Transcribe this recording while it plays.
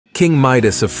King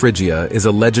Midas of Phrygia is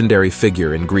a legendary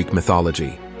figure in Greek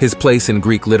mythology. His place in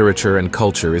Greek literature and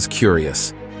culture is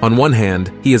curious. On one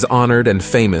hand, he is honored and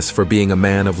famous for being a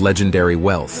man of legendary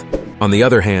wealth. On the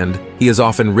other hand, he is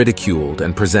often ridiculed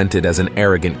and presented as an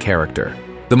arrogant character.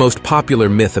 The most popular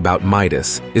myth about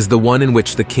Midas is the one in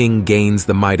which the king gains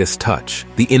the Midas touch,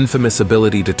 the infamous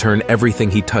ability to turn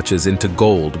everything he touches into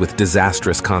gold with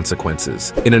disastrous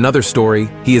consequences. In another story,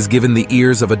 he is given the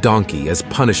ears of a donkey as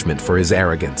punishment for his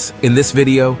arrogance. In this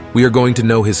video, we are going to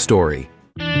know his story.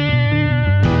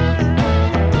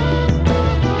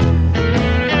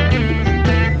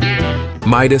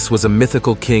 Midas was a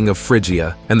mythical king of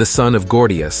Phrygia and the son of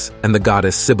Gordius and the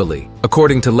goddess Cybele.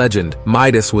 According to legend,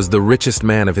 Midas was the richest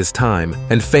man of his time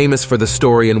and famous for the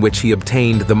story in which he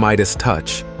obtained the Midas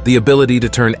touch, the ability to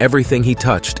turn everything he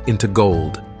touched into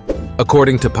gold.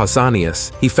 According to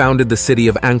Pausanias, he founded the city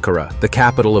of Ankara, the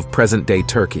capital of present-day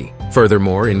Turkey.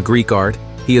 Furthermore, in Greek art,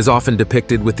 he is often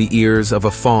depicted with the ears of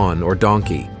a fawn or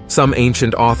donkey. Some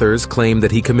ancient authors claim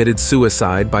that he committed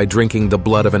suicide by drinking the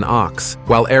blood of an ox,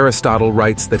 while Aristotle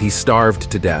writes that he starved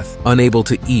to death, unable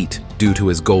to eat due to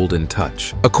his golden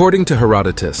touch. According to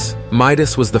Herodotus,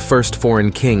 Midas was the first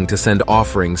foreign king to send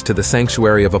offerings to the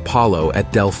sanctuary of Apollo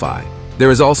at Delphi.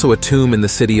 There is also a tomb in the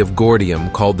city of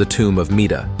Gordium called the Tomb of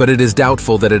Midas, but it is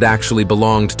doubtful that it actually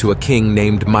belonged to a king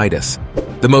named Midas.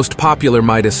 The most popular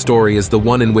Midas story is the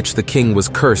one in which the king was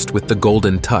cursed with the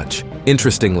golden touch.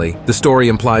 Interestingly, the story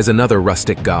implies another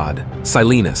rustic god,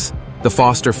 Silenus, the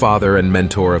foster father and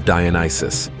mentor of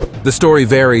Dionysus. The story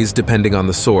varies depending on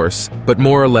the source, but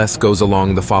more or less goes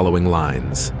along the following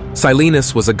lines.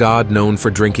 Silenus was a god known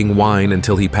for drinking wine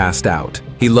until he passed out.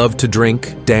 He loved to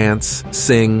drink, dance,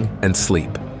 sing, and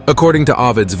sleep. According to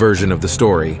Ovid's version of the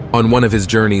story, on one of his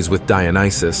journeys with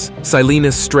Dionysus,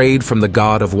 Silenus strayed from the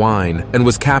god of wine and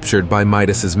was captured by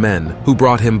Midas's men, who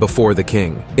brought him before the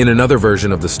king. In another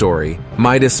version of the story,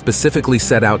 Midas specifically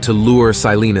set out to lure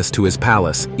Silenus to his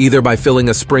palace, either by filling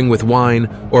a spring with wine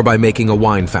or by making a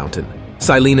wine fountain.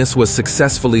 Silenus was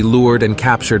successfully lured and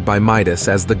captured by Midas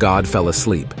as the god fell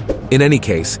asleep. In any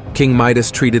case, King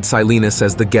Midas treated Silenus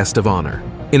as the guest of honor.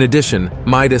 In addition,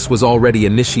 Midas was already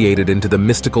initiated into the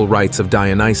mystical rites of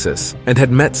Dionysus and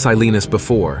had met Silenus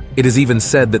before. It is even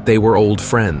said that they were old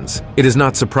friends. It is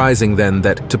not surprising then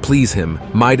that, to please him,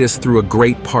 Midas threw a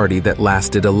great party that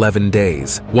lasted 11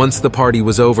 days. Once the party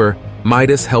was over,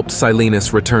 Midas helped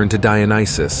Silenus return to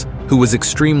Dionysus, who was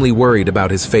extremely worried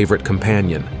about his favorite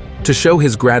companion. To show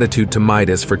his gratitude to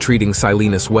Midas for treating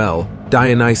Silenus well,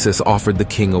 Dionysus offered the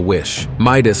king a wish.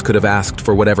 Midas could have asked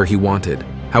for whatever he wanted.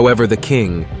 However, the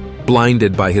king,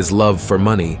 blinded by his love for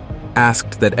money,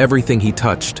 asked that everything he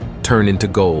touched turn into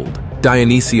gold.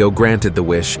 Dionysius granted the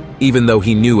wish, even though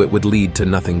he knew it would lead to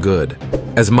nothing good.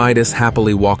 As Midas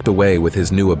happily walked away with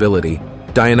his new ability,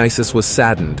 Dionysus was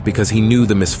saddened because he knew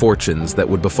the misfortunes that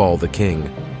would befall the king.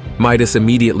 Midas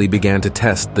immediately began to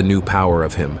test the new power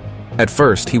of him. At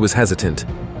first, he was hesitant.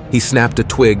 He snapped a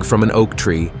twig from an oak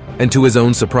tree, and to his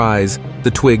own surprise,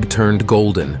 the twig turned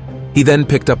golden. He then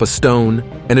picked up a stone,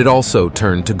 and it also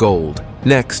turned to gold.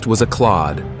 Next was a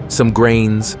clod, some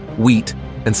grains, wheat,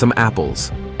 and some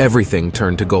apples. Everything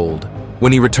turned to gold.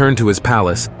 When he returned to his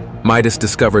palace, Midas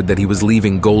discovered that he was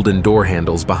leaving golden door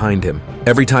handles behind him.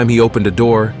 Every time he opened a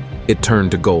door, it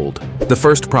turned to gold. The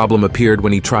first problem appeared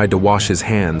when he tried to wash his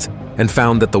hands and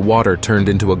found that the water turned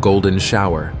into a golden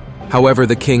shower. However,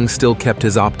 the king still kept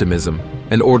his optimism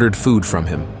and ordered food from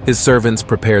him. His servants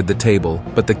prepared the table,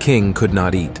 but the king could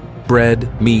not eat.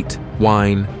 Bread, meat,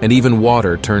 wine, and even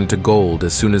water turned to gold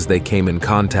as soon as they came in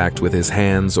contact with his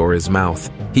hands or his mouth.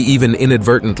 He even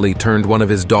inadvertently turned one of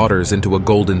his daughters into a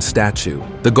golden statue.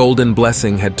 The golden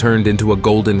blessing had turned into a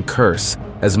golden curse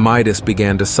as Midas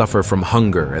began to suffer from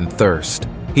hunger and thirst.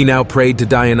 He now prayed to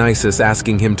Dionysus,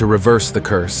 asking him to reverse the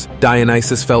curse.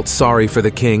 Dionysus felt sorry for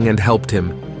the king and helped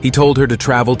him. He told her to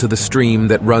travel to the stream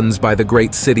that runs by the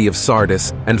great city of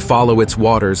Sardis and follow its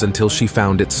waters until she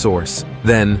found its source.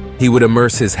 Then, he would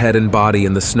immerse his head and body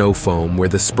in the snow foam where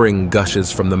the spring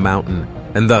gushes from the mountain,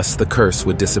 and thus the curse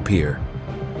would disappear.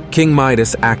 King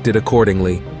Midas acted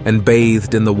accordingly and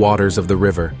bathed in the waters of the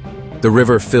river. The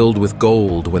river filled with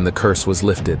gold when the curse was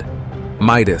lifted.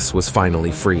 Midas was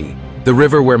finally free. The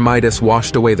river where Midas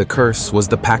washed away the curse was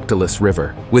the Pactolus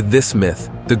River. With this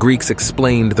myth, the Greeks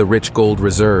explained the rich gold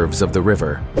reserves of the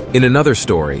river. In another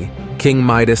story, King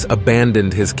Midas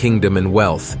abandoned his kingdom and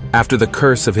wealth after the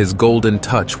curse of his golden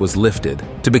touch was lifted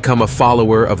to become a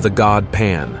follower of the god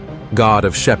Pan, god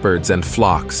of shepherds and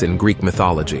flocks in Greek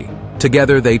mythology.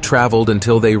 Together they traveled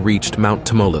until they reached Mount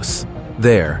Tmolus.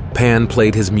 There, Pan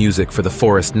played his music for the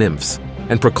forest nymphs,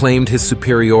 and proclaimed his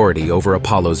superiority over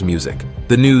Apollo's music.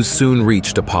 The news soon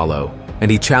reached Apollo, and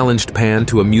he challenged Pan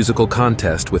to a musical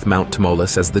contest with Mount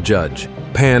Tmolus as the judge.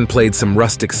 Pan played some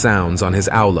rustic sounds on his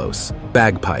aulos,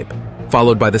 bagpipe,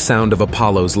 followed by the sound of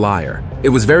Apollo's lyre. It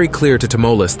was very clear to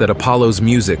Tmolus that Apollo's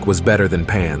music was better than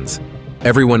Pan's.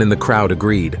 Everyone in the crowd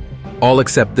agreed, all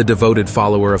except the devoted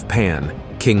follower of Pan,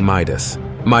 King Midas.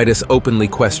 Midas openly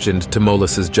questioned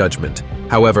Tmolus's judgment.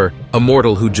 However, a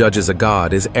mortal who judges a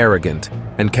god is arrogant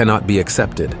and cannot be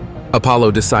accepted.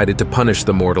 Apollo decided to punish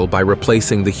the mortal by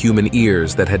replacing the human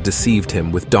ears that had deceived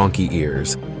him with donkey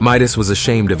ears. Midas was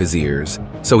ashamed of his ears,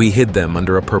 so he hid them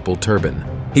under a purple turban.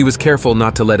 He was careful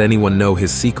not to let anyone know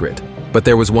his secret, but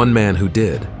there was one man who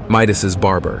did, Midas's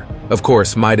barber. Of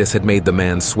course, Midas had made the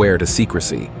man swear to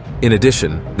secrecy. In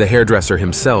addition, the hairdresser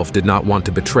himself did not want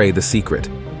to betray the secret.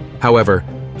 However,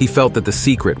 he felt that the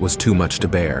secret was too much to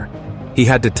bear. He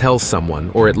had to tell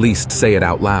someone, or at least say it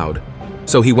out loud.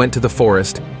 So he went to the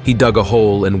forest, he dug a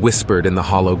hole and whispered in the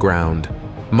hollow ground,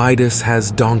 "Midas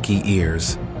has donkey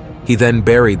ears." He then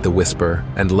buried the whisper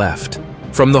and left.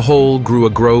 From the hole grew a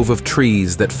grove of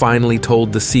trees that finally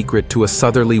told the secret to a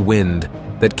southerly wind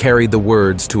that carried the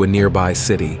words to a nearby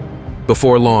city.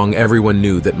 Before long, everyone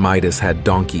knew that Midas had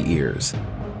donkey ears.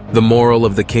 The moral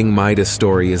of the King Midas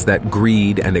story is that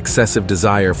greed and excessive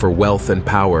desire for wealth and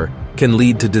power can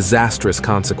lead to disastrous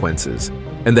consequences,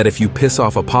 and that if you piss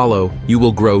off Apollo, you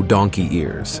will grow donkey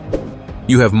ears.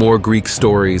 You have more Greek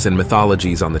stories and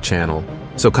mythologies on the channel,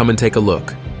 so come and take a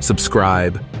look,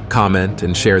 subscribe, comment,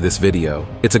 and share this video.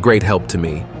 It's a great help to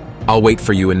me. I'll wait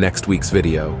for you in next week's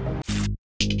video.